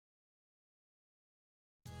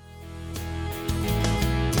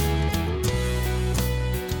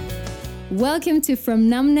Welcome to From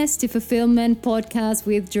Numbness to Fulfillment podcast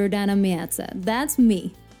with Jordana Miazza. That's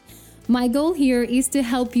me. My goal here is to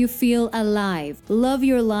help you feel alive, love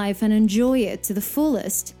your life, and enjoy it to the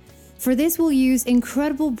fullest. For this, we'll use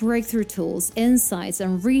incredible breakthrough tools, insights,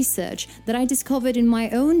 and research that I discovered in my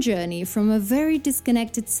own journey from a very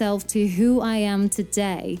disconnected self to who I am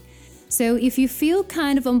today. So if you feel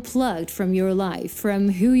kind of unplugged from your life, from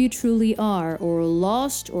who you truly are, or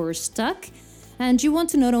lost or stuck, and you want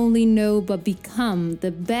to not only know but become the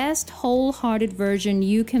best wholehearted version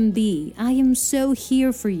you can be, I am so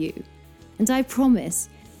here for you. And I promise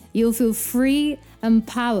you'll feel free,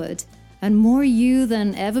 empowered, and more you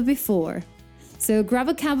than ever before. So grab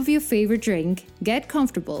a cup of your favorite drink, get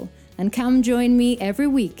comfortable, and come join me every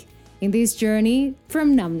week in this journey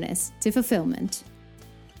from numbness to fulfillment.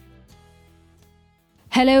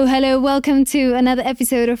 Hello, welcome to another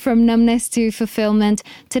episode of From Numbness to Fulfillment.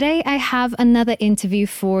 Today I have another interview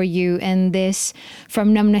for you in this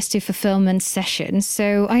From Numbness to Fulfillment session.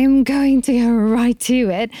 So I am going to go right to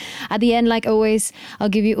it. At the end, like always, I'll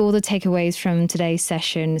give you all the takeaways from today's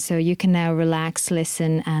session so you can now relax,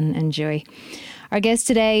 listen, and enjoy. Our guest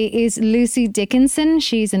today is Lucy Dickinson.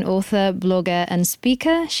 She's an author, blogger, and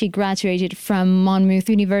speaker. She graduated from Monmouth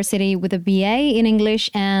University with a BA in English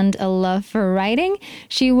and a love for writing.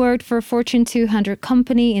 She worked for a Fortune 200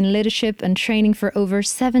 company in leadership and training for over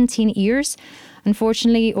 17 years.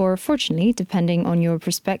 Unfortunately, or fortunately, depending on your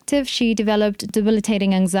perspective, she developed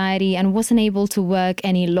debilitating anxiety and wasn't able to work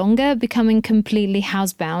any longer, becoming completely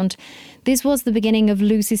housebound. This was the beginning of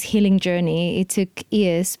Lucy's healing journey. It took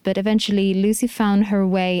years, but eventually Lucy found her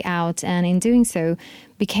way out and in doing so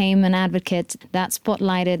became an advocate that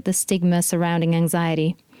spotlighted the stigma surrounding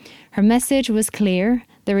anxiety. Her message was clear: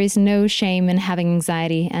 there is no shame in having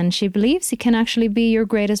anxiety, and she believes it can actually be your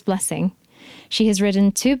greatest blessing. She has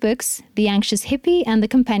written 2 books, The Anxious Hippie and the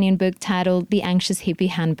companion book titled The Anxious Hippie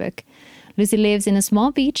Handbook. Lucy lives in a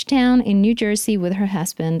small beach town in New Jersey with her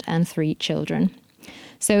husband and 3 children.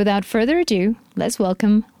 So without further ado, let's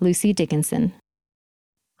welcome Lucy Dickinson.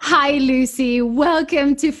 Hi, Lucy.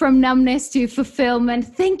 Welcome to From Numbness to Fulfillment.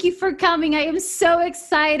 Thank you for coming. I am so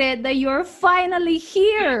excited that you're finally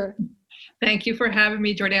here. Thank you for having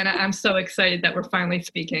me, Jordana. I'm so excited that we're finally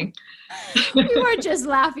speaking. We were just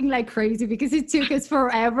laughing like crazy because it took us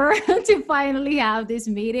forever to finally have this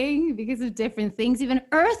meeting because of different things, even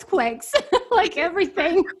earthquakes, like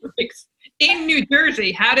everything. In New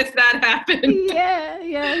Jersey, how does that happen?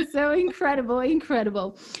 Yeah, so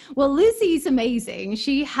incredible. Well, Lucy is amazing.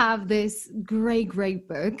 She have this great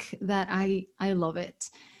book that I love it.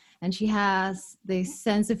 And she has this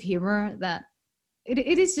sense of humor that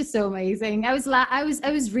it is just so amazing. I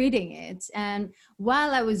was reading it, and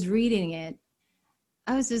while I was reading it,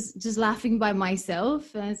 I was just laughing by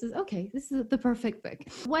myself, and I said, okay, this is the perfect book.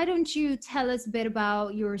 Why don't you tell us a bit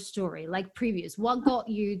about your story, like previous? What got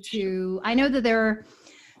you to, I know that there are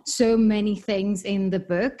so many things in the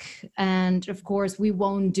book, and of course we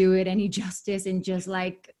won't do it any justice in just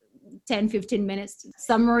like 10-15 minutes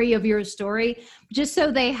summary of your story, just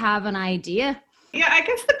so they have an idea. Yeah, I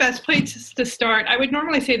guess the best place to start, I would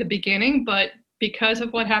normally say the beginning, but because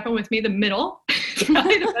of what happened with me, the middle is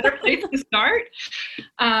probably the better place to start.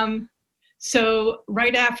 So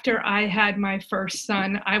right after I had my first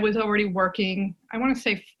son, I was already working, I want to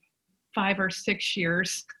say 5 or 6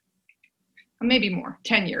 years, maybe more,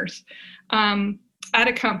 10 years, at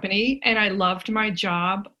a company, and I loved my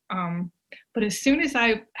job. But as soon as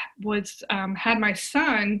I was had my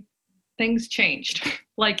son, things changed,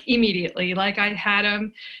 like immediately. Like I had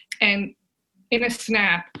him, and in a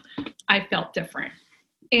snap, I felt different.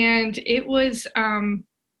 And it was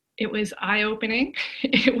eye-opening.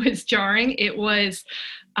 It was jarring. It was,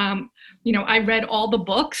 I read all the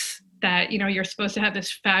books that, you're supposed to have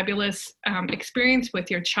this fabulous experience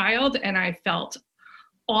with your child. And I felt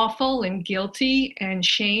awful and guilty and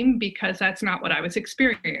shame because that's not what I was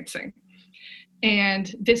experiencing.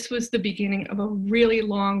 And this was the beginning of a really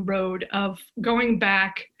long road of going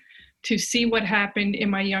back to see what happened in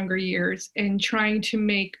my younger years and trying to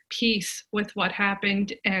make peace with what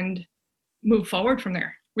happened and move forward from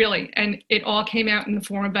there, really. And it all came out in the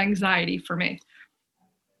form of anxiety for me.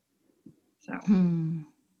 So.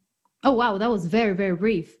 Oh, wow. That was very, very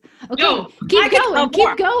brief. Okay. No,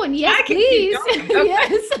 keep going. Yes, please. Keep going. Okay.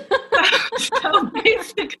 Yes. So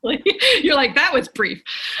basically, you're like, that was brief.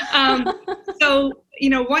 So,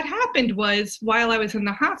 what happened was while I was in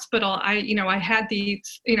the hospital, I had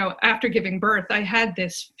these, after giving birth, I had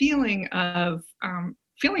this feeling of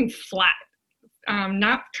feeling flat,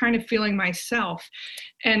 not kind of feeling myself.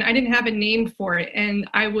 And I didn't have a name for it. And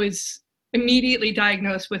I was immediately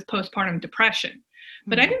diagnosed with postpartum depression,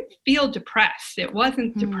 but I didn't feel depressed. It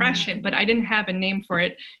wasn't depression, but I didn't have a name for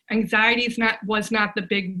it. Anxiety was not the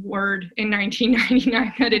big word in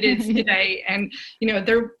 1999 that it is today. And,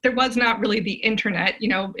 there was not really the internet,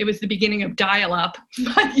 it was the beginning of dial-up,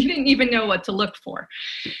 but you didn't even know what to look for.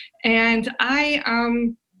 And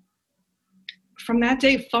from that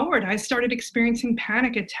day forward, I started experiencing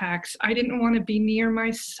panic attacks. I didn't want to be near my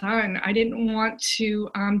son. I didn't want to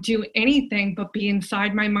do anything but be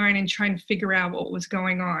inside my mind and try and figure out what was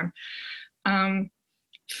going on.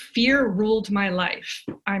 Fear ruled my life.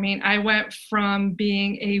 I mean, I went from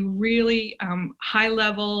being a really high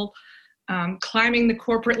level, climbing the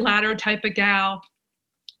corporate ladder type of gal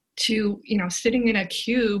to, sitting in a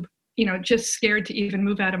cube, just scared to even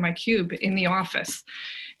move out of my cube in the office.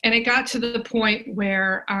 And it got to the point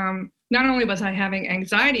where not only was I having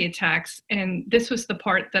anxiety attacks, and this was the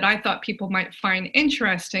part that I thought people might find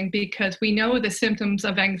interesting, because we know the symptoms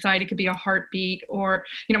of anxiety could be a heartbeat or,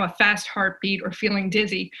 a fast heartbeat or feeling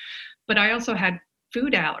dizzy. But I also had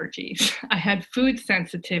food allergies. I had food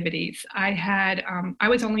sensitivities. I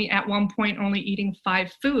was only at one point only eating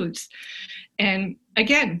 5 foods. And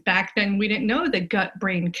again, back then we didn't know the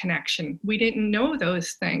gut-brain connection. We didn't know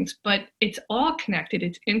those things, but it's all connected.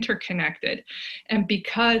 It's interconnected. And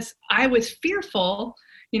because I was fearful,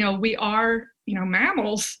 we are,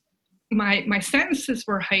 mammals, my senses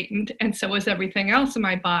were heightened, and so was everything else in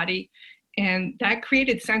my body. And that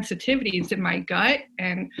created sensitivities in my gut.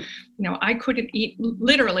 And, I couldn't eat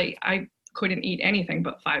anything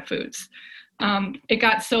but 5 foods. It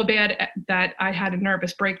got so bad that I had a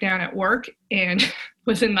nervous breakdown at work and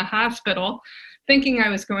was in the hospital thinking I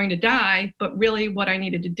was going to die. But really what I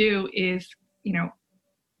needed to do is,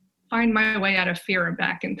 find my way out of fear and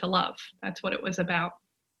back into love. That's what it was about.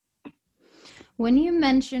 When you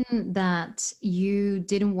mentioned that you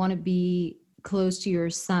didn't want to be close to your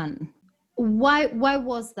son, why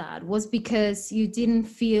was that? Was because you didn't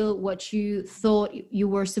feel what you thought you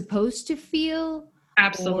were supposed to feel?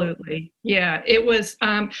 Absolutely. Yeah, it was,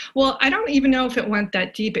 well, I don't even know if it went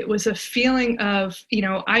that deep. It was a feeling of,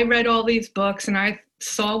 I read all these books and I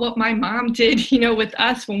saw what my mom did, with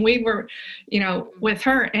us when we were, with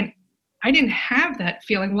her. And I didn't have that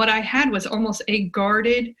feeling. What I had was almost a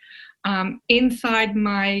guarded, inside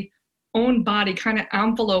my own body, kind of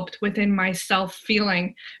enveloped within myself feeling.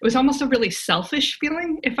 It was almost a really selfish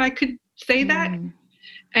feeling, if I could say that.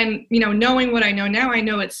 And, knowing what I know now, I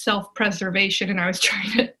know it's self-preservation, and I was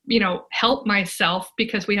trying to, help myself,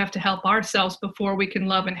 because we have to help ourselves before we can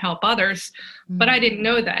love and help others. But I didn't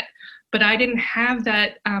know that. But I didn't have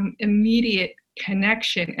that immediate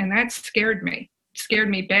connection, and that scared me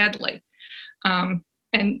badly.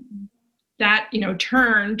 And that,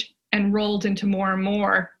 turned and rolled into more and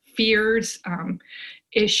more fears,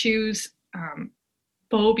 issues,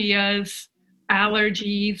 phobias,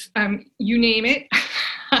 allergies, you name it.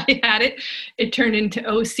 I had it. It turned into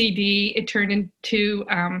OCD. It turned into,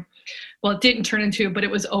 it didn't turn into, but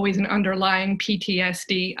it was always an underlying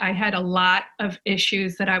PTSD. I had a lot of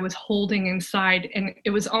issues that I was holding inside, and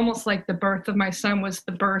it was almost like the birth of my son was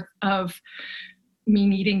the birth of me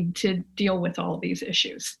needing to deal with all these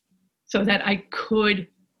issues so that I could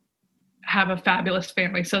have a fabulous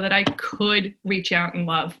family, so that I could reach out and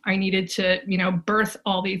love. I needed to, birth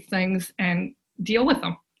all these things and deal with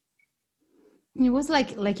them. It was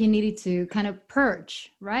like you needed to kind of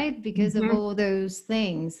purge, right? Because of all those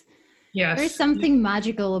things. Yes. There's something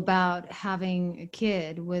magical about having a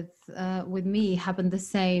kid. With me, happened the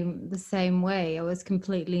same way. I was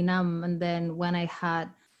completely numb, and then when I had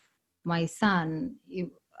my son,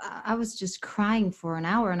 I was just crying for an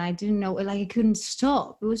hour, and I didn't know, I couldn't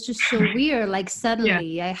stop. It was just so weird. Like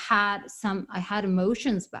suddenly, I had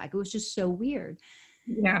emotions back. It was just so weird.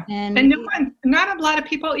 Yeah. And not a lot of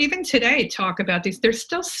people even today talk about these. There's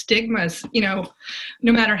still stigmas, no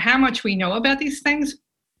matter how much we know about these things,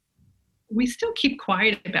 we still keep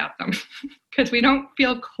quiet about them because we don't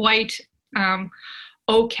feel quite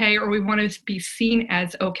okay, or we want to be seen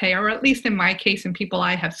as okay, or at least in my case and people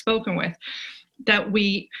I have spoken with, that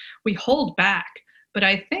we hold back. But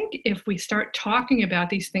I think if we start talking about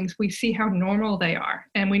these things, we see how normal they are,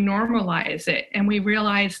 and we normalize it, and we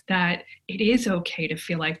realize that it is okay to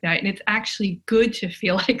feel like that. And it's actually good to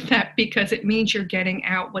feel like that, because it means you're getting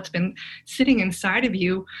out what's been sitting inside of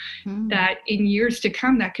you that in years to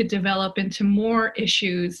come that could develop into more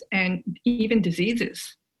issues and even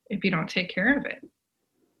diseases if you don't take care of it.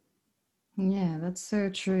 Yeah, that's so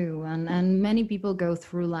true. And many people go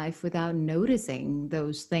through life without noticing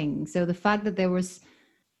those things. So the fact that there was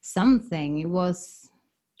something, it was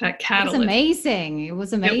that It was catalyst. amazing. It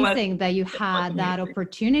was amazing that you It was had that amazing.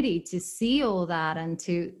 opportunity to see all that and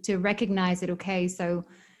to recognize it. Okay, so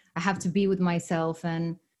I have to be with myself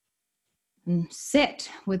and sit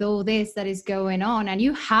with all this that is going on. And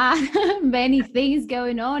you had many things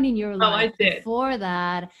going on in your Oh, life I did. before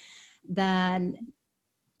that, that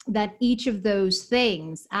that each of those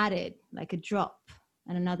things added like a drop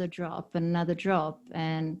and another drop and another drop.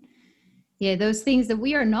 And yeah, those things that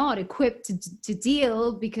we are not equipped to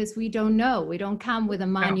deal because we don't know. We don't come with a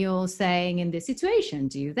manual saying in this situation,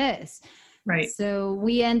 do this. Right. So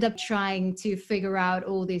we end up trying to figure out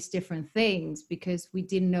all these different things because we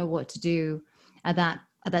didn't know what to do at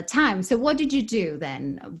that time. So what did you do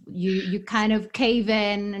then? You kind of cave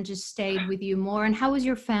in and just stayed with you more. And how was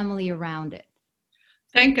your family around it?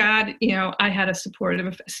 Thank God, I had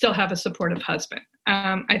still have a supportive husband.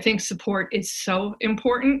 I think support is so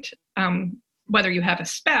important. Whether you have a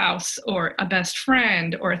spouse or a best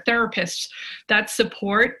friend or a therapist, that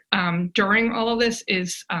support during all of this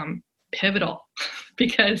is pivotal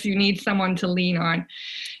because you need someone to lean on.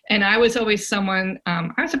 And I was always someone,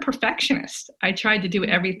 I was a perfectionist. I tried to do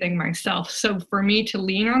everything myself. So for me to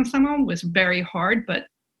lean on someone was very hard, but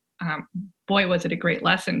boy, was it a great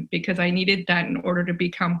lesson because I needed that in order to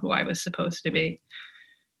become who I was supposed to be.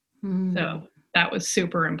 So that was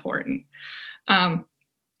super important.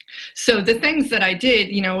 So the things that I did,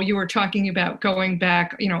 you were talking about going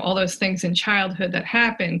back, all those things in childhood that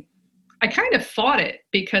happened. I kind of fought it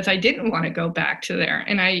because I didn't want to go back to there.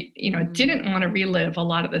 And I, didn't want to relive a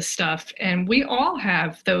lot of this stuff. And we all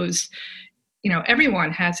have those,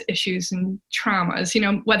 everyone has issues and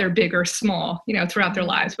traumas, whether big or small, throughout their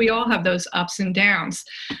lives. We all have those ups and downs.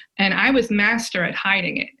 And I was master at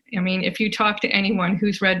hiding it. I mean, if you talk to anyone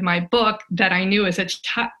who's read my book that I knew as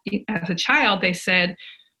a child, they said,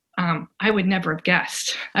 I would never have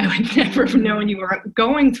guessed. I would never have known you were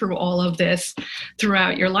going through all of this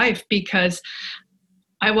throughout your life because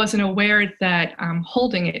I wasn't aware that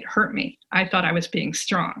holding it hurt me. I thought I was being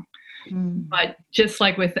strong. But just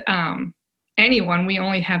like with anyone, we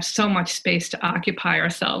only have so much space to occupy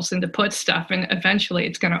ourselves and to put stuff, and eventually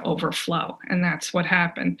it's going to overflow. And that's what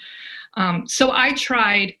happened. So I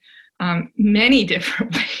tried many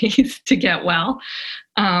different ways to get well.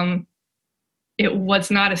 It was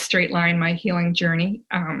not a straight line, my healing journey.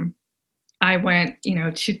 I went, to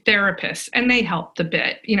therapists and they helped a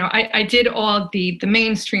bit. I did all the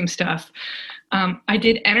mainstream stuff. I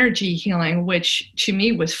did energy healing, which to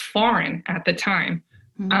me was foreign at the time.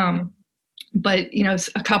 But,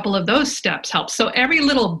 a couple of those steps helped. So every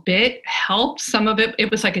little bit helped. Some of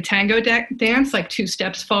it was like a tango dance, like 2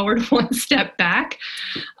 steps forward, 1 step back.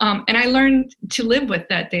 And I learned to live with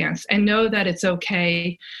that dance and know that it's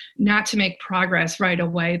okay not to make progress right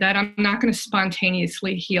away, that I'm not going to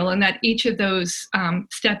spontaneously heal, and that each of those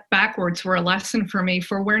step backwards were a lesson for me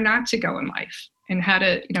for where not to go in life and how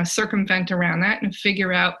to, circumvent around that and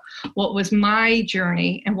figure out what was my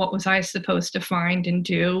journey and what was I supposed to find and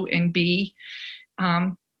do and be.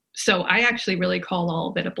 So I actually really call all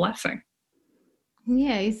of it a blessing.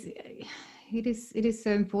 Yeah, it is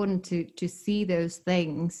so important to see those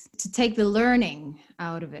things, to take the learning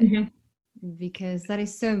out of it, because that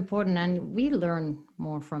is so important. And we learn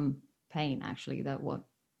more from pain, actually,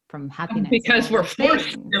 from happiness. Because we're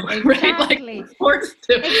forced to, exactly. right? Like we're forced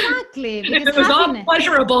to. Exactly. If it was all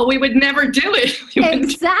pleasurable, we would never do it.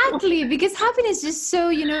 Exactly. Because happiness is just so,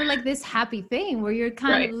 like this happy thing where you're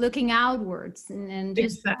kind of looking outwards and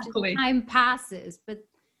just time passes. But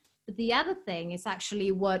the other thing is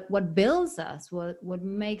actually what builds us, what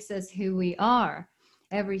makes us who we are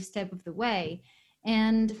every step of the way.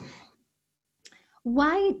 And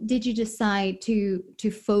why did you decide to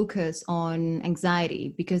focus on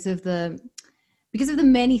anxiety? Because of the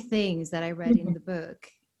many things that I read in the book,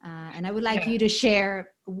 and I would like you to share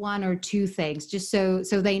 1 or 2 things, just so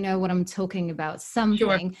they know what I'm talking about.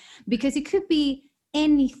 Something, because it could be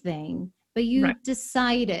anything, but you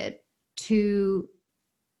decided to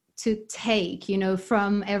take,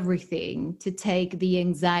 from everything, to take the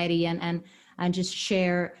anxiety and just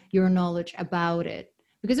share your knowledge about it.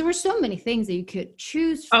 Because there were so many things that you could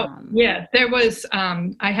choose from. Oh, yeah. There was,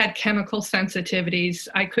 I had chemical sensitivities.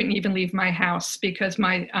 I couldn't even leave my house because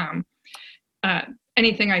my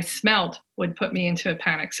anything I smelled would put me into a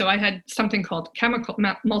panic. So I had something called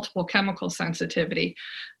multiple chemical sensitivity.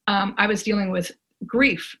 I was dealing with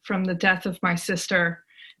grief from the death of my sister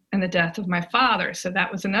and the death of my father. So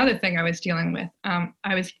that was another thing I was dealing with.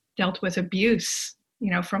 I was dealt with abuse,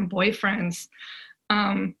 from boyfriends.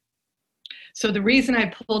 So the reason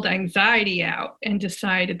I pulled anxiety out and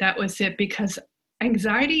decided that was it, because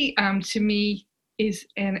anxiety to me it's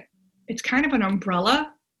kind of an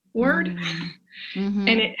umbrella word. Mm-hmm.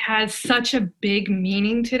 And it has such a big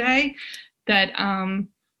meaning today that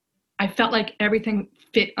I felt like everything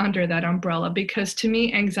fit under that umbrella, because to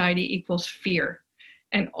me, anxiety equals fear.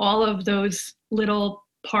 And all of those little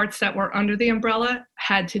parts that were under the umbrella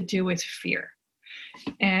had to do with fear.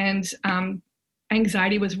 And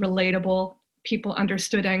anxiety was relatable. People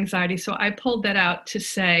understood anxiety. So I pulled that out to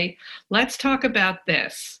say, let's talk about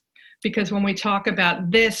this. Because when we talk about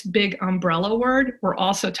this big umbrella word, we're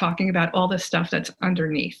also talking about all the stuff that's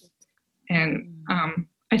underneath. And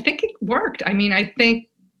I think it worked. I mean, I think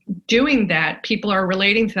doing that, people are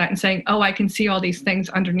relating to that and saying, oh, I can see all these things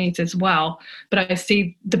underneath as well. But I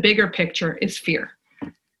see the bigger picture is fear.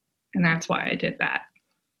 And that's why I did that.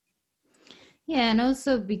 Yeah, and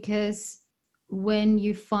also because when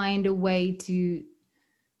you find a way to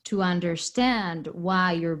understand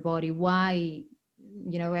why your body, why,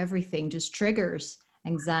 you know, everything just triggers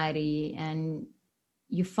anxiety, and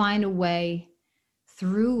you find a way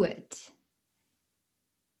through it,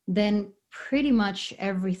 then pretty much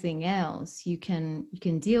everything else you can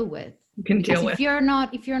deal with. You can deal with. If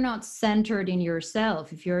you're not centered in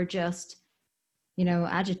yourself, if you're just, you know,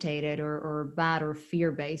 agitated or bad or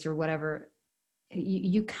fear-based or whatever,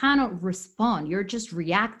 you cannot respond. You're just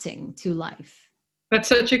reacting to life. That's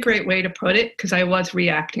such a great way to put it, because I was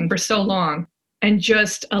reacting for so long, and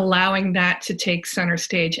just allowing that to take center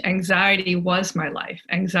stage. Anxiety was my life.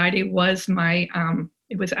 Anxiety was my,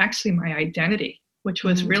 it was actually my identity, which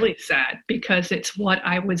was really sad, because it's what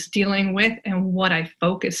I was dealing with and what I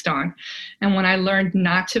focused on. And when I learned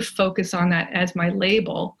not to focus on that as my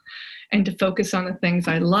label and to focus on the things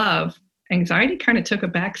I love, anxiety kind of took a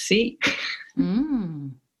back seat,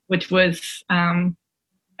 which was another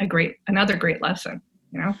great lesson.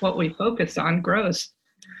 You know, what we focus on grows.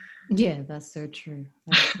 Yeah, that's so true.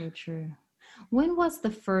 That's so true. When was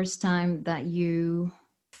the first time that you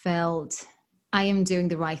felt I am doing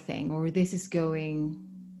the right thing, or this is going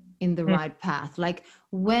in the right path? Like,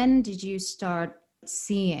 when did you start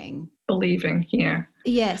seeing, believing?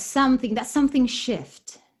 Yeah, something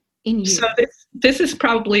shift in you? So this is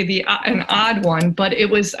probably an odd one, but it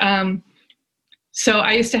was, so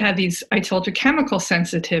I used to have these, I told you, chemical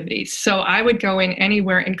sensitivities. So I would go in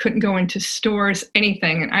anywhere and couldn't go into stores,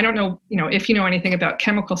 anything. And I don't know, you know, if you know anything about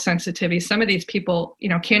chemical sensitivity, some of these people, you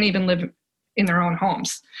know, can't even live in their own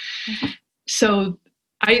homes. So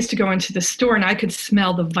I used to go into the store and I could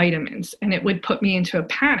smell the vitamins, and it would put me into a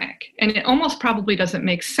panic. And it almost probably doesn't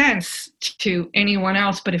make sense to anyone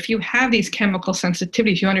else, but if you have these chemical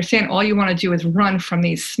sensitivities, you understand all you want to do is run from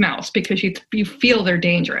these smells, because you feel they're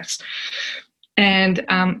dangerous. And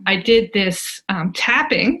I did this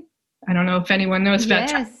tapping. I don't know if anyone knows about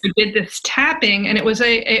tapping. I did this tapping, and it was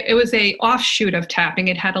a offshoot of tapping.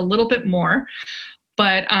 It had a little bit more,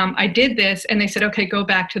 but I did this, and they said, okay, go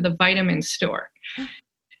back to the vitamin store.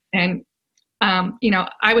 And you know,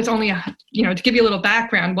 I was only, you know, to give you a little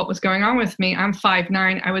background, what was going on with me, I'm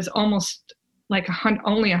 5'9". I was almost like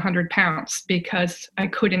only 100 pounds, because I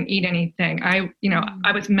couldn't eat anything. I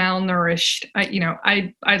was malnourished.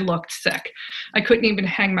 I looked sick. I couldn't even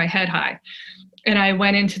hang my head high. And I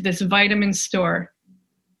went into this vitamin store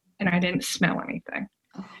and I didn't smell anything.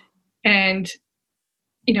 And,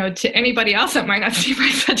 you know, to anybody else, that might not seem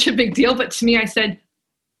like such a big deal, but to me, I said,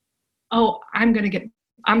 oh, I'm going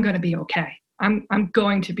to be okay. I'm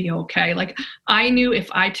going to be okay. Like, I knew if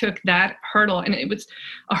I took that hurdle, and it was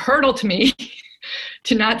a hurdle to me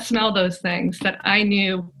to not smell those things, that I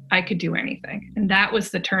knew I could do anything. And that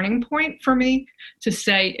was the turning point for me, to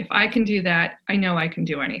say, if I can do that, I know I can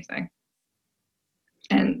do anything.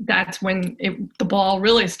 And that's when the ball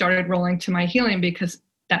really started rolling to my healing, because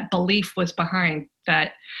that belief was behind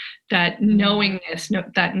that knowingness,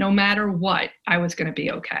 that no matter what, I was going to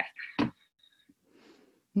be okay.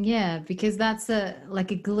 Yeah, because that's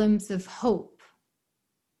like a glimpse of hope.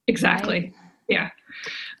 Exactly. Right? Yeah.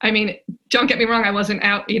 I mean, don't get me wrong. I wasn't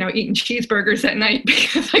out, you know, eating cheeseburgers at night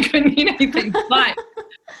because I couldn't eat anything, but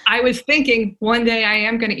I was thinking one day I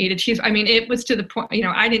am going to eat a cheese. I mean, it was to the point, you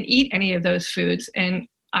know, I didn't eat any of those foods, and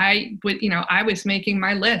I was making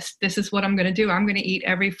my list. This is what I'm going to do. I'm going to eat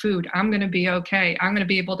every food. I'm going to be okay. I'm going to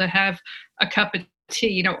be able to have a cup of tea.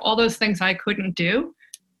 You know, all those things I couldn't do,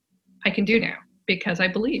 I can do now, because I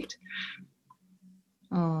believed.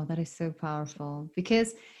 Oh, that is so powerful,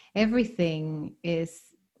 because everything is,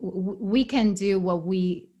 we can do what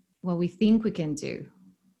we think we can do.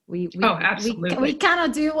 Absolutely. We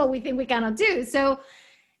cannot do what we think we cannot do. So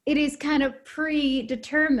it is kind of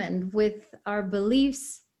predetermined with our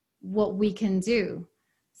beliefs what we can do.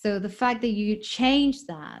 So the fact that you change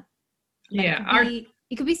that,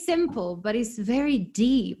 it could be simple, but it's very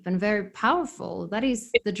deep and very powerful. That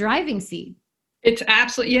is the driving seat. It's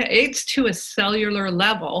absolutely, yeah, it's to a cellular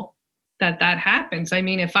level that happens. I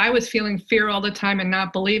mean, if I was feeling fear all the time and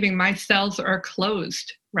not believing, my cells are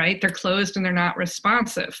closed, right? They're closed and they're not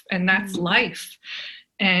responsive, and that's life.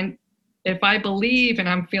 And if I believe and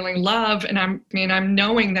I'm feeling love and I'm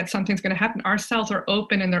knowing that something's going to happen, our cells are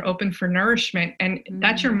open and they're open for nourishment. And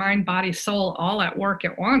that's your mind, body, soul, all at work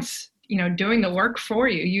at once, doing the work for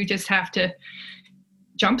you. You just have to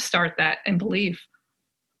jumpstart that and believe.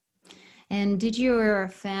 And did your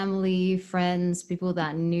family, friends, people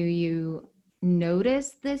that knew you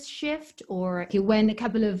notice this shift, or it went a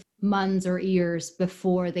couple of months or years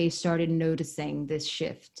before they started noticing this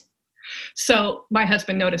shift? So my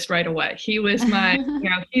husband noticed right away. He was my,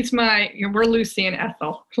 we're Lucy and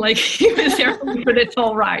Ethel. Like, he was there for this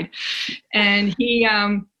whole ride. And he,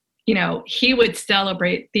 he would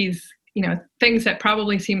celebrate these, things that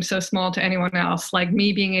probably seem so small to anyone else, like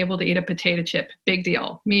me being able to eat a potato chip, big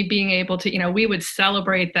deal. Me being able to, we would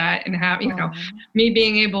celebrate that and have, me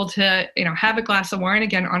being able to, have a glass of wine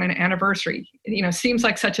again on an anniversary, seems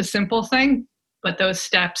like such a simple thing, but those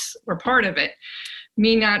steps were part of it.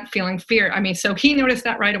 Me not feeling fear. So he noticed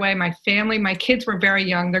that right away. My family, my kids were very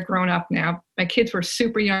young. They're grown up now. My kids were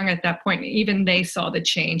super young at that point. Even they saw the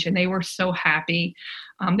change and they were so happy.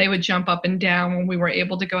 They would jump up and down when we were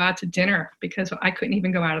able to go out to dinner because I couldn't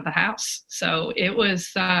even go out of the house. So it was,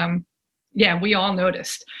 we all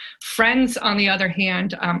noticed. Friends, on the other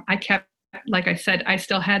hand, I kept, like I said, I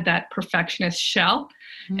still had that perfectionist shell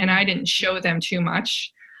and I didn't show them too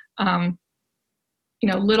much.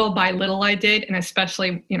 Little by little I did. And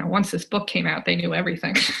especially, once this book came out, they knew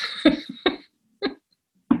everything.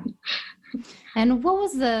 And what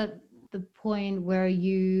was the point where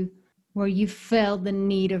you felt the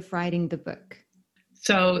need of writing the book?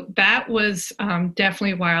 So that was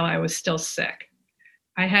definitely while I was still sick.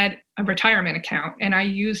 I had a retirement account and I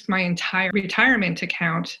used my entire retirement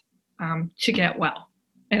account to get well.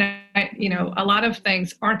 And a lot of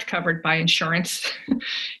things aren't covered by insurance.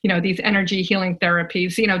 These energy healing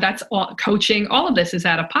therapies, that's all, coaching, all of this is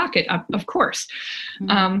out of pocket, of course.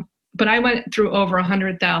 But I went through over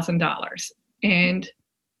 $100,000. And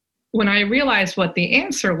when I realized what the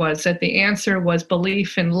answer was, that the answer was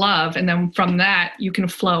belief in love, and then from that you can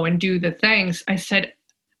flow and do the things, I said,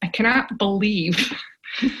 I cannot believe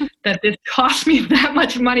that this cost me that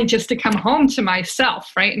much money just to come home to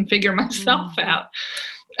myself, right, and figure myself out.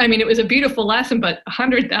 It was a beautiful lesson, but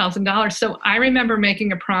 $100,000. So I remember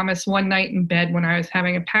making a promise one night in bed when I was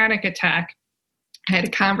having a panic attack. I had a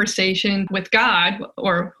conversation with God,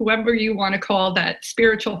 or whoever you want to call that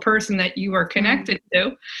spiritual person that you are connected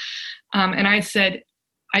to. And I said,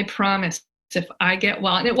 I promise if I get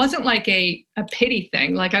well, and it wasn't like a pity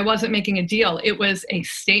thing, like I wasn't making a deal. It was a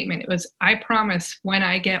statement. It was, I promise when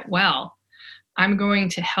I get well, I'm going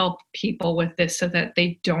to help people with this so that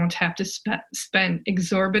they don't have to spend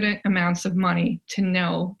exorbitant amounts of money to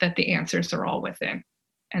know that the answers are all within.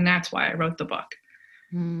 And that's why I wrote the book.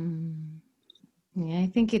 Yeah, I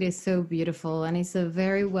think it is so beautiful. And it's a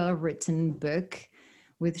very well written book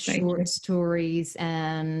with short stories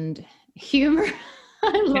and humor.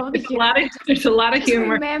 I love the humor. There's a lot of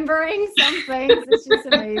humor. Remembering some things, it's just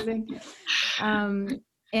amazing.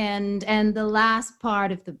 And the last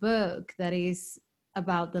part of the book that is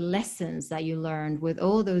about the lessons that you learned with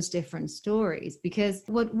all those different stories, because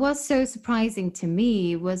what was so surprising to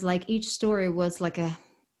me was like each story was like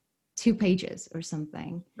 2 pages or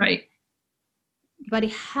something. Right. But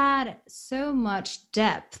it had so much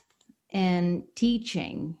depth and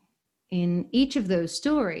teaching in each of those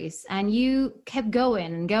stories, and you kept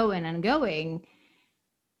going and going and going,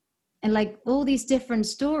 and like all these different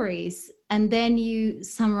stories, and then you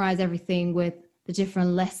summarize everything with the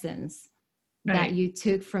different lessons that you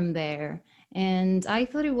took from there. And I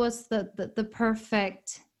thought it was the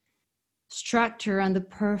perfect structure and the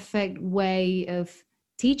perfect way of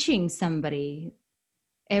teaching somebody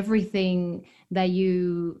everything that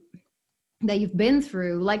you've been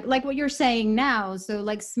through, like what you're saying now. So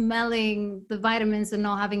like smelling the vitamins and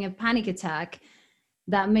not having a panic attack,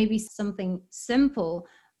 that may be something simple.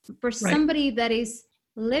 For somebody that is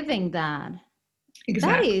living that,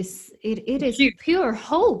 exactly. That is, it is pure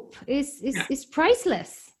hope. It's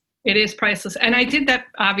priceless. It is priceless. And I did that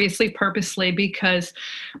obviously purposely, because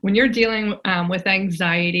when you're dealing with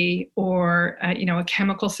anxiety or, a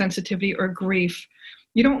chemical sensitivity or grief,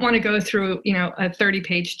 you don't want to go through, a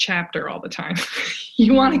 30-page chapter all the time.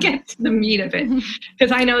 You want to get to the meat of it,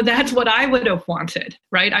 because I know that's what I would have wanted,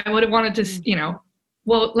 right? I would have wanted to,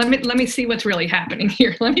 well, let me see what's really happening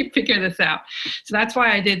here. Let me figure this out. So that's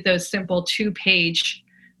why I did those simple 2-page,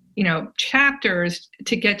 chapters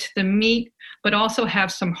to get to the meat, but also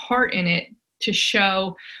have some heart in it to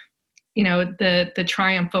show, the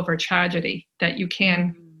triumph over tragedy, that you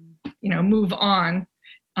can, move on,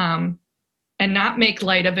 and not make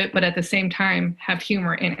light of it, but at the same time have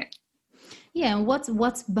humor in it. Yeah, and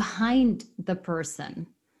what's behind the person?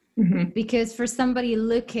 Mm-hmm. Because for somebody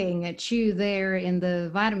looking at you there in the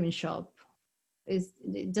vitamin shop,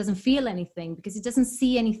 it doesn't feel anything because it doesn't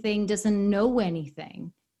see anything, doesn't know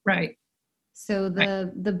anything. Right. So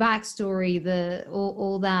the backstory,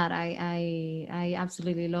 all that, I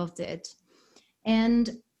absolutely loved it.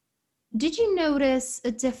 And did you notice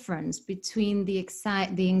a difference between the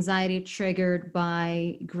anxiety triggered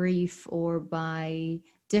by grief or by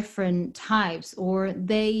different types, or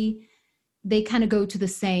they kind of go to the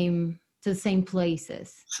same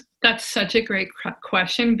places? That's such a great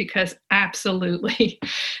question, because absolutely.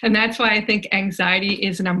 And that's why I think anxiety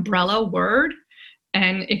is an umbrella word,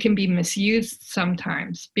 and it can be misused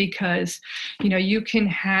sometimes, because, you can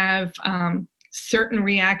have certain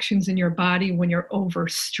reactions in your body when you're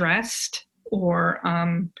overstressed or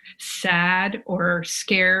sad or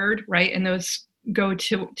scared, right? And those go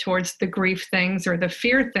towards the grief things or the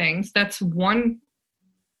fear things. That's one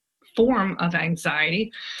form of anxiety.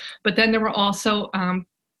 But then there were also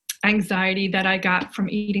anxiety that I got from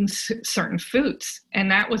eating certain foods. And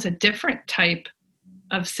that was a different type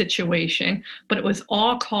of situation, but it was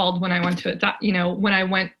all called, when I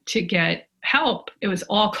went to get help, it was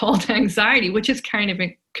all called anxiety, which is kind of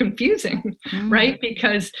confusing, right?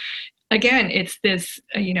 Because again, it's this,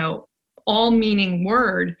 all meaning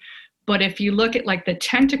word, but if you look at like the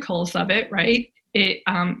tentacles of it, right,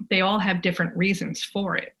 they all have different reasons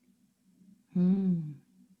for it. And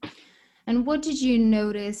what did you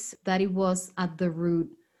notice that it was at the root?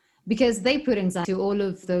 Because they put anxiety to all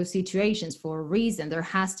of those situations for a reason. There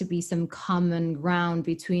has to be some common ground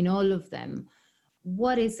between all of them.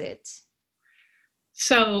 What is it?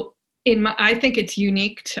 So I think it's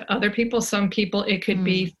unique to other people. Some people, it could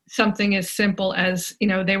be something as simple as,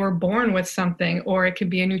 they were born with something, or it could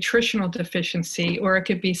be a nutritional deficiency, or it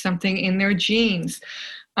could be something in their genes.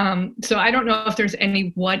 So I don't know if there's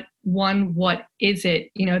any what is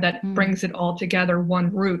it, that brings it all together,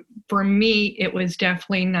 one root. For me, it was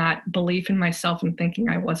definitely not belief in myself and thinking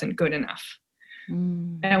I wasn't good enough.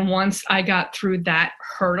 And once I got through that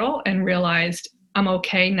hurdle and realized I'm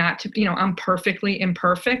okay not to, I'm perfectly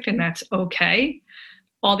imperfect and that's okay,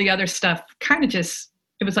 all the other stuff kind of just,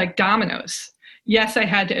 it was like dominoes. Yes, I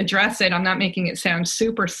had to address it. I'm not making it sound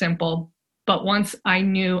super simple, but once I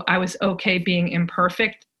knew I was okay being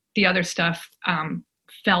imperfect, the other stuff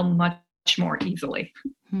fell much more easily.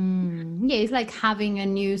 Yeah, it's like having a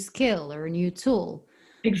new skill or a new tool.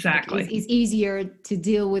 Exactly. It's easier to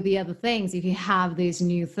deal with the other things if you have this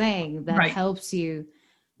new thing that helps you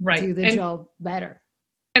do the job better.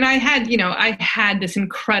 And I had this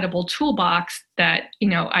incredible toolbox that,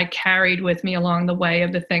 I carried with me along the way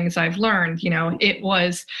of the things I've learned. It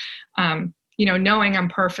was, knowing I'm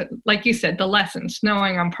perfect, like you said, the lessons,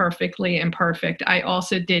 knowing I'm perfectly imperfect. I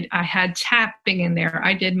had tapping in there.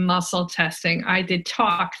 I did muscle testing. I did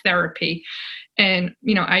talk therapy. And,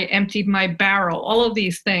 I emptied my barrel. All of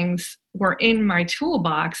these things were in my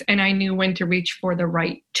toolbox, and I knew when to reach for the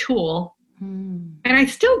right tool. And I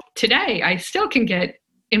still can get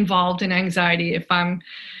involved in anxiety if I'm,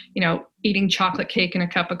 eating chocolate cake and a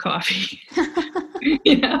cup of coffee.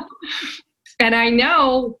 And I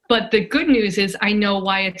know, but the good news is I know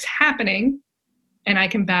why it's happening, and I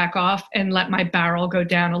can back off and let my barrel go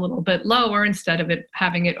down a little bit lower instead of it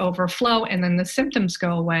having it overflow, and then the symptoms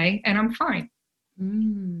go away and I'm fine.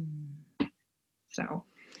 So,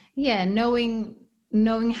 yeah, knowing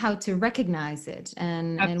how to recognize it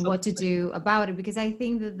and what to do about it, because I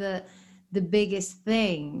think that the biggest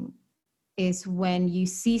thing is when you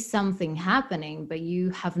see something happening, but you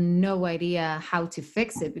have no idea how to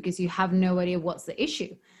fix it because you have no idea what's the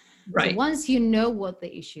issue. Right. So once you know what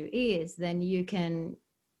the issue is, then you can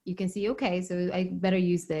see, okay, so I better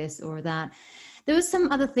use this or that. There was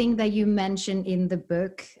some other thing that you mentioned in the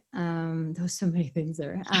book. There was so many things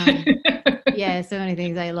there. Yeah, so many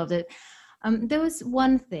things. I loved it. There was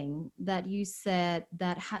one thing that you said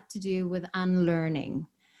that had to do with unlearning,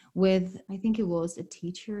 with, I think it was a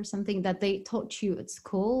teacher or something that they taught you at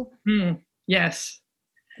school. Yes.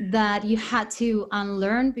 That you had to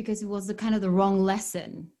unlearn because it was the wrong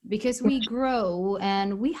lesson. Because we grow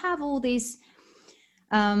and we have all these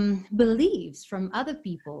beliefs from other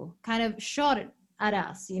people kind of shot at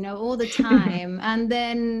us, all the time. And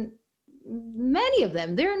then many of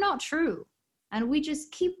them, they're not true. and we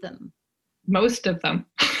just keep them. Most of them.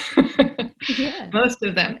 Yeah. Most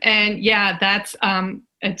of them. And yeah, that's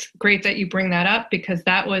it's great that you bring that up, because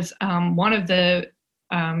that was one of the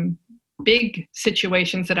big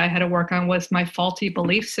situations that I had to work on, was my faulty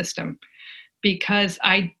belief system, because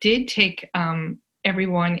I did take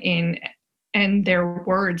everyone in and their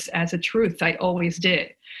words as a truth. I always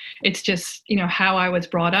did. It's just, how I was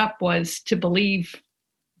brought up was to believe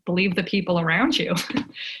the people around you.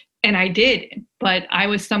 And I did, but I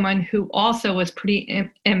was someone who also was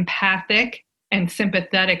pretty empathic and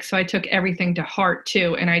sympathetic. So I took everything to heart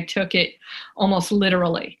too. And I took it almost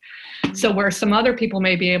literally. So where some other people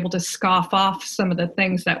may be able to scoff off some of the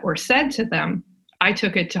things that were said to them, I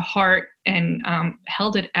took it to heart and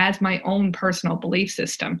held it as my own personal belief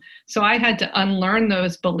system. So I had to unlearn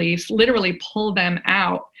those beliefs, literally pull them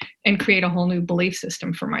out, and create a whole new belief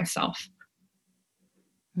system for myself.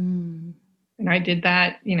 And I did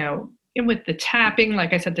that, with the tapping,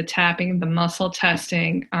 like I said, the muscle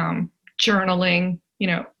testing, journaling,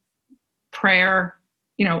 prayer,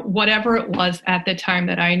 whatever it was at the time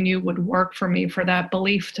that I knew would work for me, for that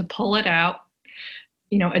belief to pull it out,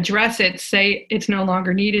 address it, say it's no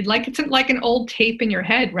longer needed. Like it's like an old tape in your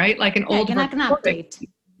head, right? Like an old like an update.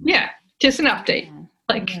 Yeah, just an update.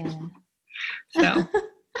 So.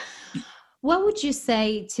 What would you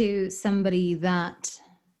say to somebody that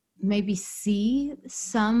maybe see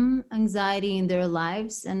some anxiety in their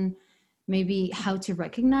lives, and maybe how to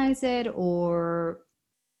recognize it? Or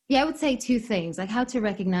I would say two things, like how to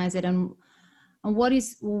recognize it, and what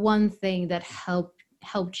is one thing that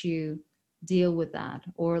helped you deal with that?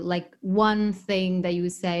 Or like one thing that you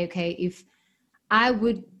would say, okay, if I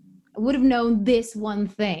would have known this one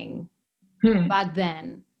thing back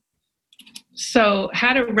then. So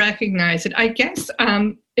how to recognize it? I guess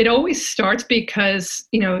it always starts because,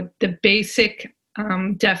 the basic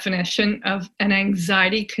definition of an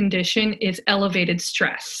anxiety condition is elevated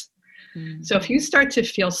stress. So if you start to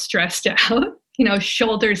feel stressed out,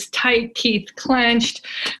 shoulders tight, teeth clenched,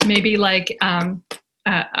 maybe like a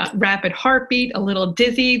rapid heartbeat, a little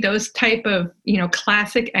dizzy, those type of,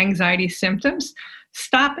 classic anxiety symptoms,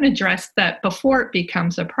 stop and address that before it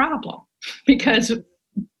becomes a problem. Because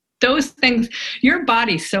those things, your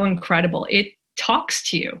body's so incredible. It talks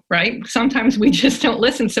to you, right? Sometimes we just don't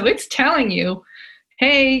listen. So it's telling you,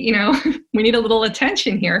 hey, we need a little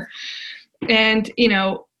attention here. And,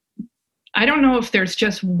 I don't know if there's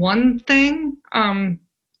just one thing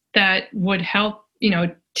that would help,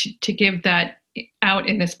 to give that out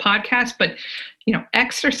in this podcast, but,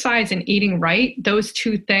 exercise and eating right, those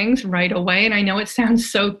two things right away. And I know it sounds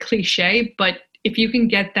so cliche, but if you can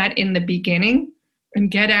get that in the beginning, and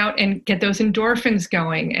get out and get those endorphins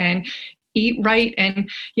going and eat right. And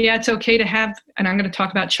yeah, it's okay to have, and I'm going to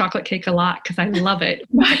talk about chocolate cake a lot because I love it.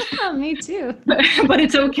 Oh, me too. But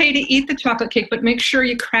it's okay to eat the chocolate cake, but make sure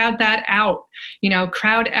you crowd that out,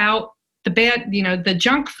 crowd out the bad, the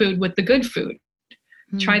junk food with the good food.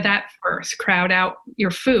 Try that first, crowd out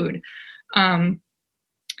your food.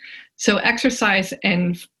 So exercise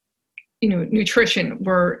and nutrition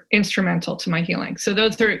were instrumental to my healing. So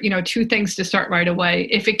those are, two things to start right away.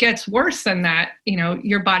 If it gets worse than that,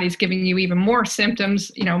 your body's giving you even more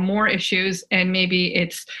symptoms, more issues, and maybe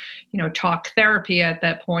it's, talk therapy at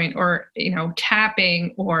that point, or,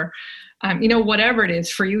 tapping, or, whatever it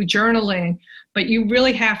is for you, journaling. But you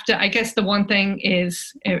really have to, I guess the one thing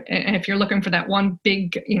is, and if you're looking for that one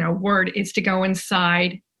big, word, is to go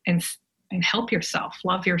inside and help yourself,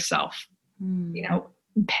 love yourself,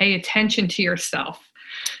 pay attention to yourself.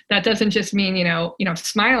 That doesn't just mean,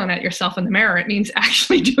 smiling at yourself in the mirror. It means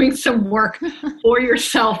actually doing some work for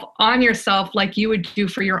yourself, on yourself, like you would do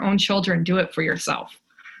for your own children. Do it for yourself.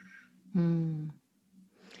 Yeah,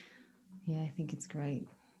 I think it's great.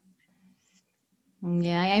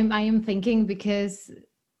 Yeah, I am thinking, because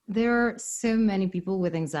there are so many people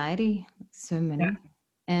with anxiety, so many. Yeah.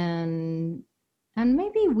 And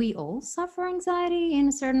maybe we all suffer anxiety in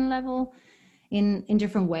a certain level, in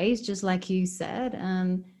different ways, just like you said.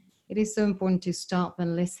 And it is so important to stop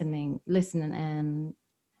and listen and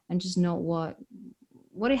just know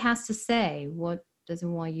what it has to say, what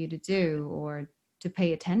doesn't want you to do, or to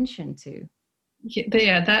pay attention to.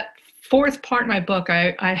 Yeah, that fourth part in my book,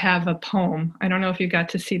 I have a poem. I don't know if you got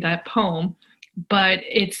to see that poem, but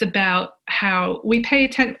it's about how we pay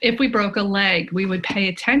attention. If we broke a leg, we would pay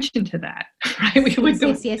attention to that, right? We would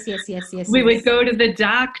go to the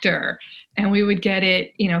doctor, and we would get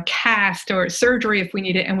it, cast, or surgery if we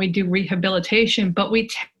need it, and we do rehabilitation. But we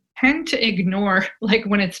tend to ignore, like,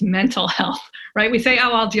 when it's mental health, right? We say,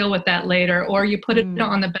 oh, I'll deal with that later, or you put it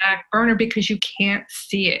on the back burner because you can't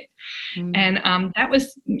see it. And that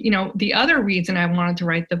was, the other reason I wanted to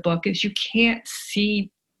write the book is you can't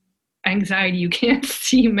see anxiety, you can't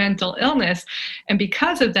see mental illness. And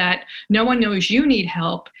because of that, no one knows you need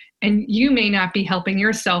help. And you may not be helping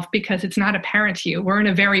yourself because it's not apparent to you. We're in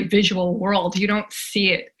a very visual world. You don't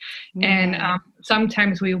see it. And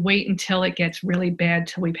sometimes we wait until it gets really bad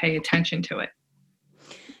till we pay attention to it.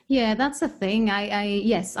 Yeah, that's the thing.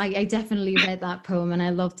 I definitely read that poem and I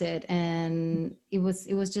loved it. And it was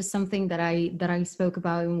just something that I spoke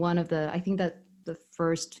about in one of I think that the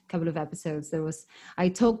first couple of episodes I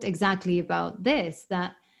talked exactly about this,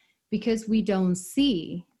 that because we don't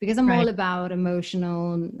see, because I'm all about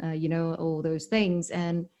emotional, all those things.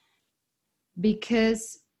 And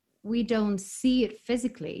because we don't see it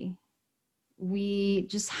physically, we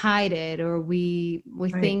just hide it, or we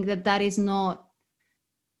think that is not,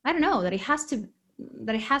 I don't know, that it has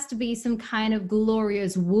to be some kind of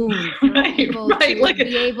glorious wound for people to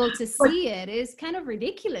be able to see it. Is kind of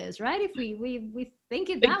ridiculous, right? If we think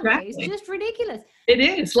it that way, it's just ridiculous. It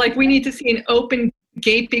is like we need to see an open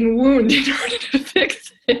gaping wound in order to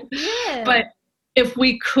fix it. Yeah. But if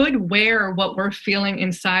we could wear what we're feeling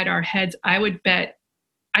inside our heads, I'd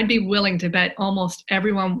be willing to bet almost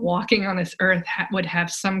everyone walking on this earth would have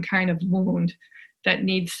some kind of wound that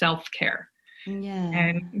needs self-care. Yeah.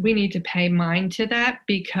 And we need to pay mind to that,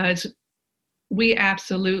 because we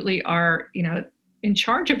absolutely are, in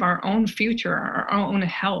charge of our own future, our own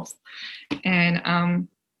health. And,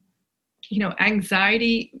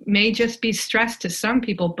 anxiety may just be stress to some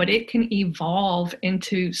people, but it can evolve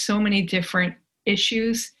into so many different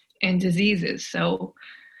issues and diseases. So,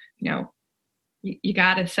 you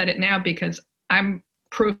got to set it now, because I'm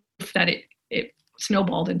proof that it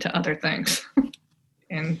snowballed into other things.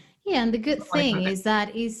 And the good thing is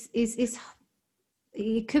that it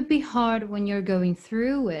could be hard when you're going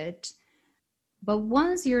through it, but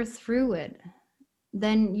once you're through it,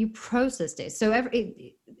 then you processed it. So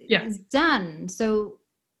it's done. So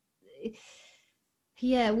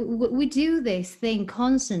we do this thing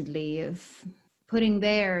constantly of putting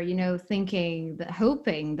there, thinking,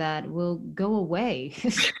 hoping that will go away,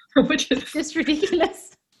 which is just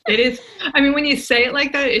ridiculous. It is. I mean, when you say it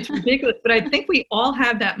like that, it's ridiculous. But I think we all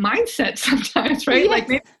have that mindset sometimes, right? Yes. Like,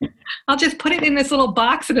 maybe I'll just put it in this little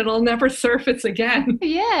box and it'll never surface again.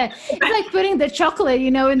 Yeah. It's like putting the chocolate,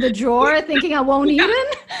 in the drawer, thinking I won't eat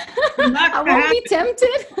it. I won't be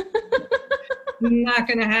tempted. Not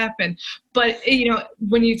going to happen. But,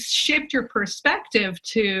 when you shift your perspective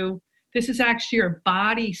to, this is actually your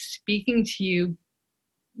body speaking to you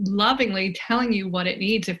lovingly, telling you what it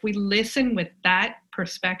needs. If we listen with that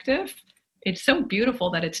perspective, it's so beautiful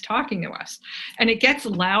that it's talking to us, and it gets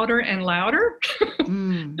louder and louder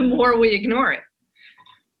the more we ignore it.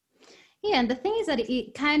 Yeah, and the thing is that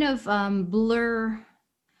it kind of blur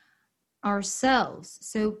ourselves,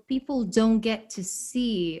 so people don't get to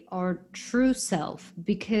see our true self,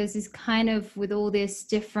 because it's kind of with all these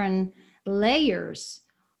different layers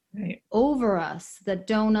over us that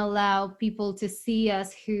don't allow people to see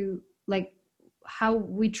us how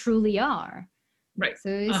we truly are. Right. So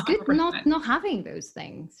it's 100%. Good not having those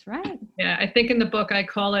things, right? Yeah, I think in the book I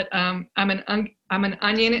call it I'm an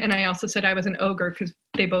onion, and I also said I was an ogre, because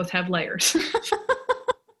they both have layers.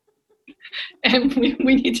 And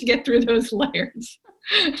we need to get through those layers.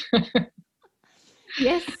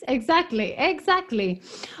 Yes, exactly. Okay,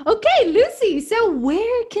 Lucy, so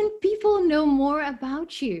where can people know more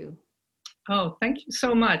about you? Oh, thank you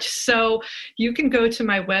so much. So you can go to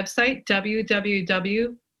my website,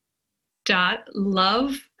 www.love,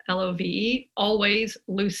 always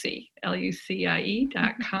Lucy,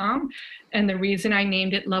 LUCIE.com. And the reason I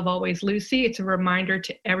named it Love Always Lucy, it's a reminder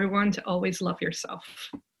to everyone to always love yourself.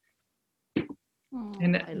 Oh,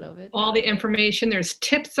 and I love it. All the information, there's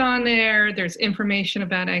tips on there, there's information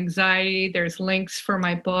about anxiety, there's links for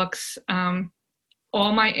my books.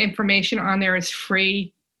 All my information on there is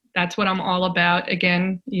free. That's what I'm all about.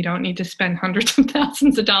 Again, you don't need to spend hundreds of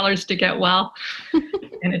thousands of dollars to get well,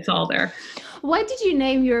 and it's all there. Why did you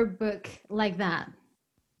name your book like that?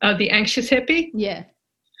 The Anxious Hippie? Yeah.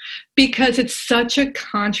 Because it's such a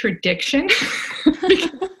contradiction.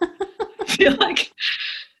 I feel like,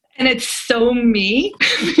 and it's so me,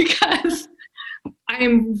 because I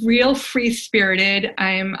am real free-spirited.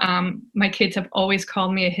 My kids have always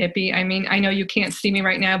called me a hippie. I mean, I know you can't see me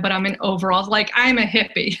right now, but I'm in overalls. Like, I'm a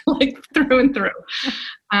hippie, like through and through.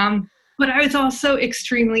 But I was also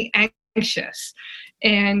extremely anxious,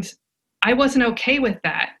 and I wasn't okay with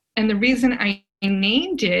that. And the reason I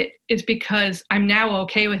named it is because I'm now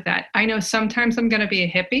okay with that. I know sometimes I'm going to be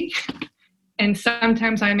a hippie, and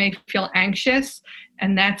sometimes I may feel anxious,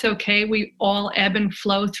 and that's okay. We all ebb and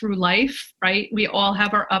flow through life, right? We all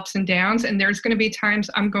have our ups and downs, and there's going to be times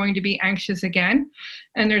I'm going to be anxious again,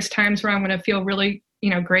 and there's times where I'm going to feel really,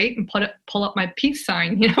 great and pull up my peace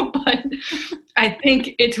sign, But I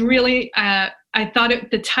think it's really, I thought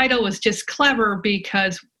the title was just clever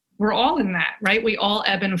because we're all in that, right? We all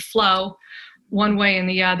ebb and flow one way and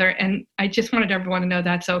the other, and I just wanted everyone to know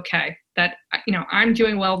that's okay. That I'm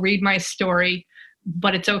doing well. Read my story.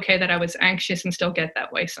 But it's okay that I was anxious and still get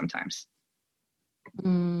that way sometimes.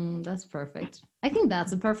 That's perfect. I think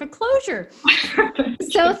that's a perfect closure.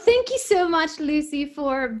 So thank you so much, Lucy,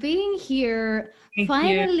 for being here.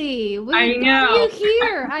 Finally, we got you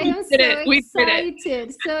here. I am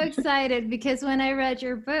so excited because when I read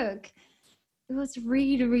your book, it was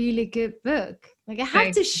really, really good book. Like I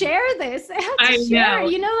have to share this. I have to share.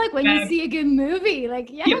 Like when you see a good movie,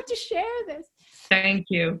 like you have to share this. Thank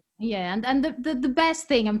you. Yeah, and the best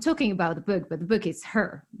thing, I'm talking about the book, but the book is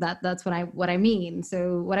her. That's what I mean.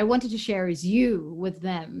 So what I wanted to share is you with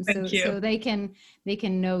them, so they can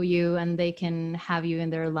know you and they can have you in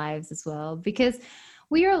their lives as well, because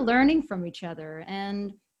we are learning from each other.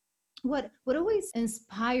 And what always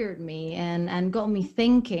inspired me and got me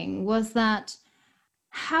thinking was that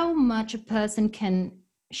how much a person can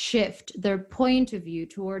shift their point of view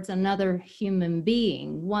towards another human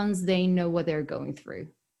being once they know what they're going through.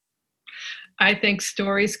 I think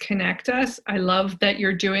stories connect us. I love that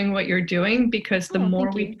you're doing what you're doing, because the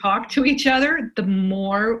more we talk to each other, the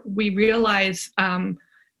more we realize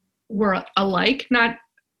we're alike, not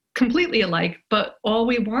completely alike, but all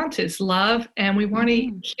we want is love, and we want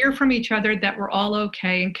to hear from each other that we're all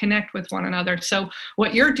okay and connect with one another. So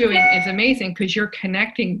what you're doing is amazing, because you're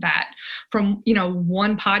connecting that from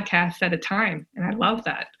one podcast at a time, and I love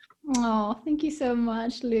that. Oh, thank you so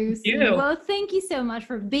much, Lucy. Well, thank you so much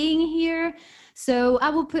for being here. So I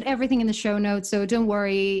will put everything in the show notes. So don't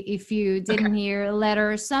worry if you didn't hear a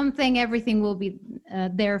letter or something. Everything will be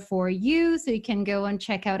there for you. So you can go and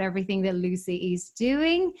check out everything that Lucy is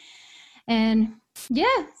doing. And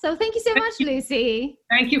so thank you so much, Lucy.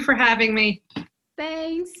 Thank you for having me.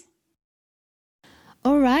 Thanks.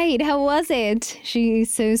 All right. How was it? She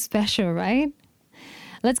is so special, right?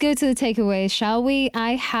 Let's go to the takeaways, shall we?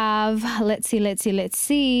 I have, let's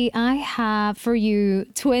see. I have for you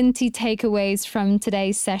 20 takeaways from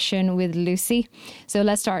today's session with Lucy. So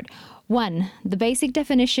let's start. 1. The basic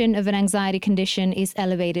definition of an anxiety condition is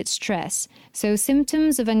elevated stress. So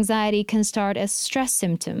symptoms of anxiety can start as stress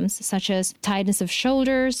symptoms, such as tightness of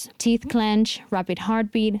shoulders, teeth clench, rapid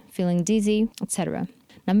heartbeat, feeling dizzy, etc.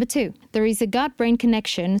 Number 2, there is a gut-brain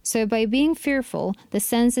connection, so by being fearful, the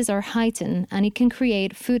senses are heightened and it can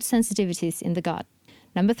create food sensitivities in the gut.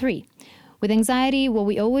 Number 3, with anxiety, what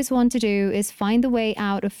we always want to do is find the way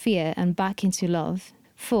out of fear and back into love.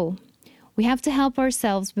 4, we have to help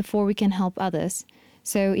ourselves before we can help others.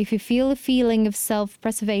 So if you feel a feeling of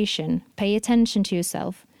self-preservation, pay attention to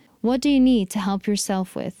yourself. What do you need to help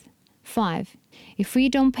yourself with? 5, if we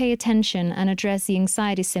don't pay attention and address the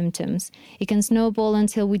anxiety symptoms, it can snowball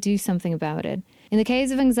until we do something about it. In the case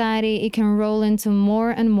of anxiety, it can roll into more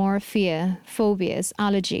and more fear, phobias,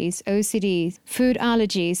 allergies, OCD, food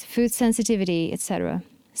allergies, food sensitivity, etc.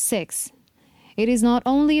 6. It is not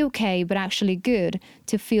only okay, but actually good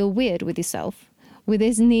to feel weird with yourself, with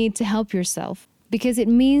this need to help yourself, because it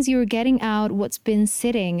means you're getting out what's been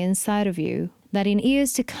sitting inside of you, that in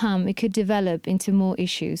years to come it could develop into more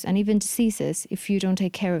issues and even diseases if you don't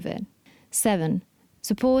take care of it. 7.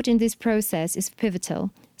 Support in this process is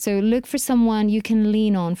pivotal, so look for someone you can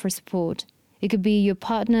lean on for support. It could be your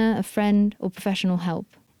partner, a friend, or professional help.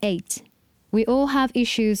 8. We all have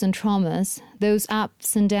issues and traumas, those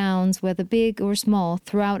ups and downs, whether big or small,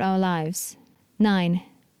 throughout our lives. 9.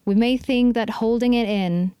 We may think that holding it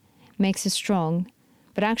in makes us strong,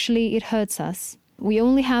 but actually it hurts us. We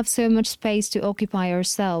only have so much space to occupy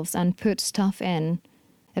ourselves and put stuff in.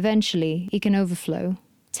 Eventually, it can overflow.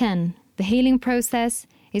 10. The healing process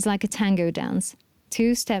is like a tango dance.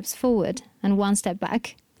 2 steps forward and 1 step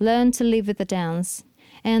back. Learn to live with the dance.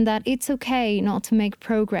 And that it's okay not to make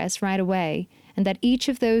progress right away. And that each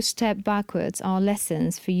of those steps backwards are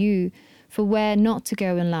lessons for you for where not to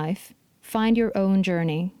go in life. Find your own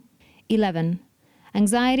journey. 11.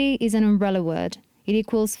 Anxiety is an umbrella word. It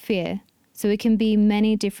equals fear. So it can be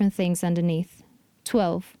many different things underneath.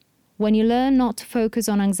 12. When you learn not to focus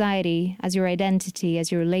on anxiety as your identity,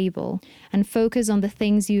 as your label, and focus on the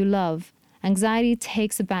things you love, anxiety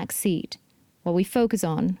takes a back seat. What we focus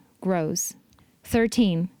on grows.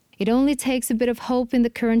 13. It only takes a bit of hope in the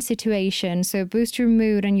current situation, so boost your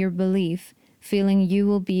mood and your belief, feeling you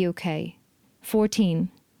will be okay. 14.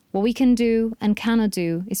 What we can do and cannot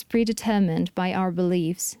do is predetermined by our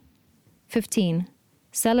beliefs. 15.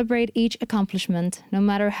 Celebrate each accomplishment, no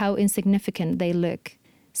matter how insignificant they look.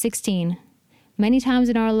 16. Many times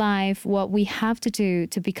in our life, what we have to do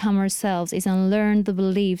to become ourselves is unlearn the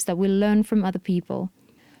beliefs that we learn from other people.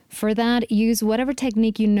 For that, use whatever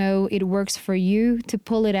technique you know it works for you to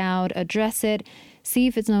pull it out, address it, see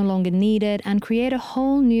if it's no longer needed, and create a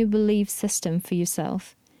whole new belief system for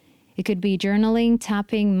yourself. It could be journaling,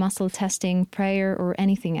 tapping, muscle testing, prayer, or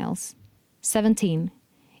anything else. 17.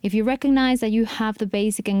 If you recognize that you have the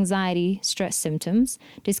basic anxiety, stress symptoms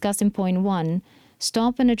discussed in point 1,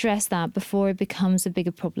 stop and address that before it becomes a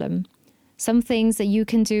bigger problem. Some things that you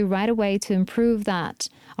can do right away to improve that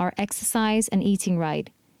are exercise and eating right.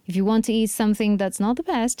 If you want to eat something that's not the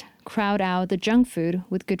best, crowd out the junk food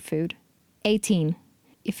with good food. 18.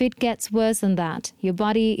 If it gets worse than that, your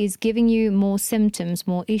body is giving you more symptoms,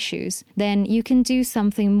 more issues, then you can do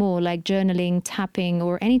something more like journaling, tapping,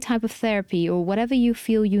 or any type of therapy or whatever you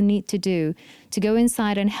feel you need to do to go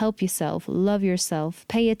inside and help yourself, love yourself,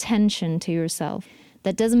 pay attention to yourself.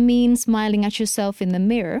 That doesn't mean smiling at yourself in the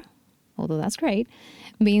mirror, although that's great.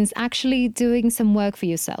 It means actually doing some work for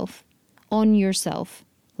yourself, on yourself,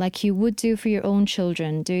 like you would do for your own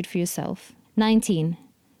children. Do it for yourself. 19.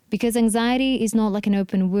 Because anxiety is not like an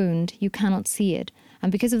open wound, you cannot see it.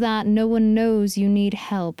 And because of that, no one knows you need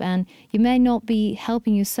help, and you may not be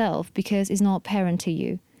helping yourself because it's not apparent to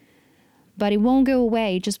you. But it won't go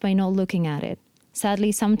away just by not looking at it.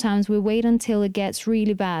 Sadly, sometimes we wait until it gets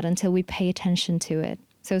really bad until we pay attention to it.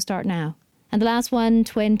 So start now. And the last one,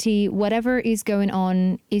 20, whatever is going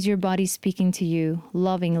on is your body speaking to you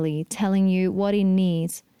lovingly, telling you what it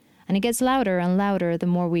needs. And it gets louder and louder the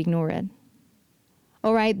more we ignore it.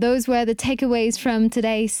 All right, those were the takeaways from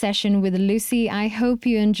today's session with Lucy. I hope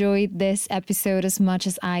you enjoyed this episode as much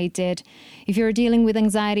as I did. If you're dealing with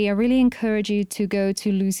anxiety, I really encourage you to go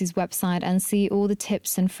to Lucy's website and see all the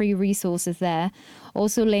tips and free resources there.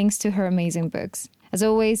 Also links to her amazing books. As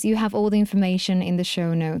always, you have all the information in the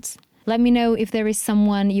show notes. Let me know if there is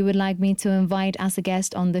someone you would like me to invite as a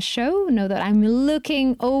guest on the show. Know that I'm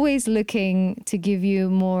always looking to give you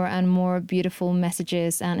more and more beautiful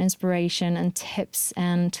messages and inspiration and tips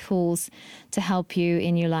and tools to help you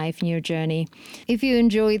in your life, in your journey. If you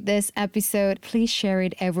enjoyed this episode, please share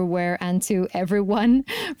it everywhere and to everyone.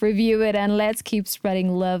 Review it, and let's keep spreading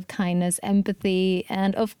love, kindness, empathy,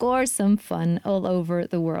 and of course, some fun all over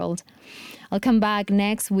the world. I'll come back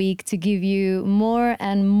next week to give you more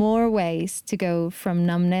and more ways to go from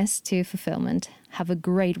numbness to fulfillment. Have a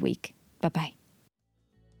great week. Bye-bye.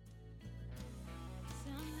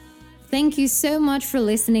 Thank you so much for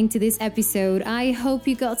listening to this episode. I hope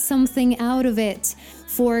you got something out of it.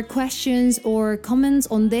 For questions or comments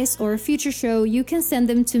on this or a future show, you can send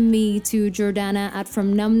them to me to Jordana at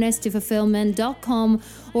fromnumbnesstofulfillment.com,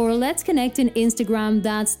 or let's connect in Instagram.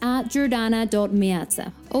 That's at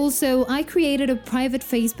jordana.miazza. Also, I created a private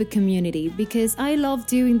Facebook community because I love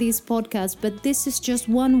doing these podcasts, but this is just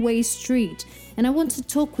one-way street. And I want to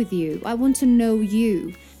talk with you. I want to know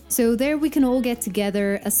you. So there we can all get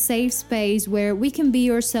together, a safe space where we can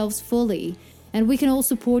be ourselves fully, and we can all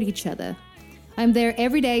support each other. I'm there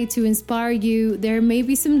every day to inspire you. There may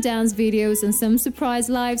be some dance videos and some surprise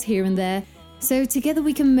lives here and there. So together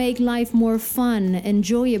we can make life more fun,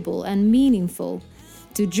 enjoyable, and meaningful.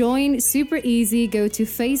 To join, super easy, go to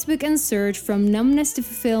Facebook and search From Numbness to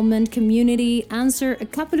Fulfillment Community, answer a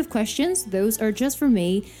couple of questions, those are just for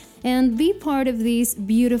me, and be part of these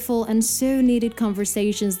beautiful and so needed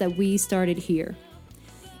conversations that we started here.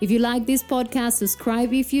 If you like this podcast,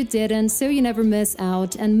 subscribe if you didn't, so you never miss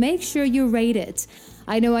out, and make sure you rate it.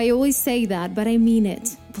 I know I always say that, but I mean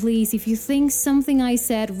it. Please, if you think something I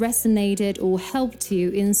said resonated or helped you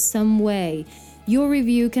in some way, your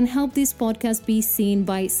review can help this podcast be seen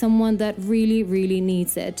by someone that really, really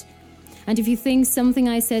needs it. And if you think something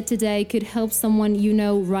I said today could help someone you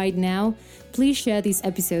know right now, please share this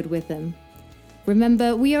episode with them.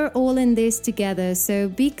 Remember, we are all in this together, so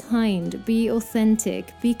be kind, be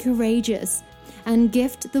authentic, be courageous, and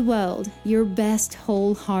gift the world your best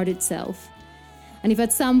wholehearted self. And if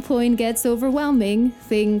at some point gets overwhelming,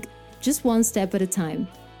 think just one step at a time.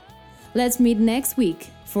 Let's meet next week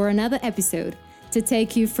for another episode to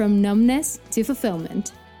take you from numbness to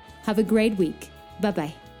fulfillment. Have a great week.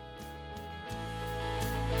 Bye-bye.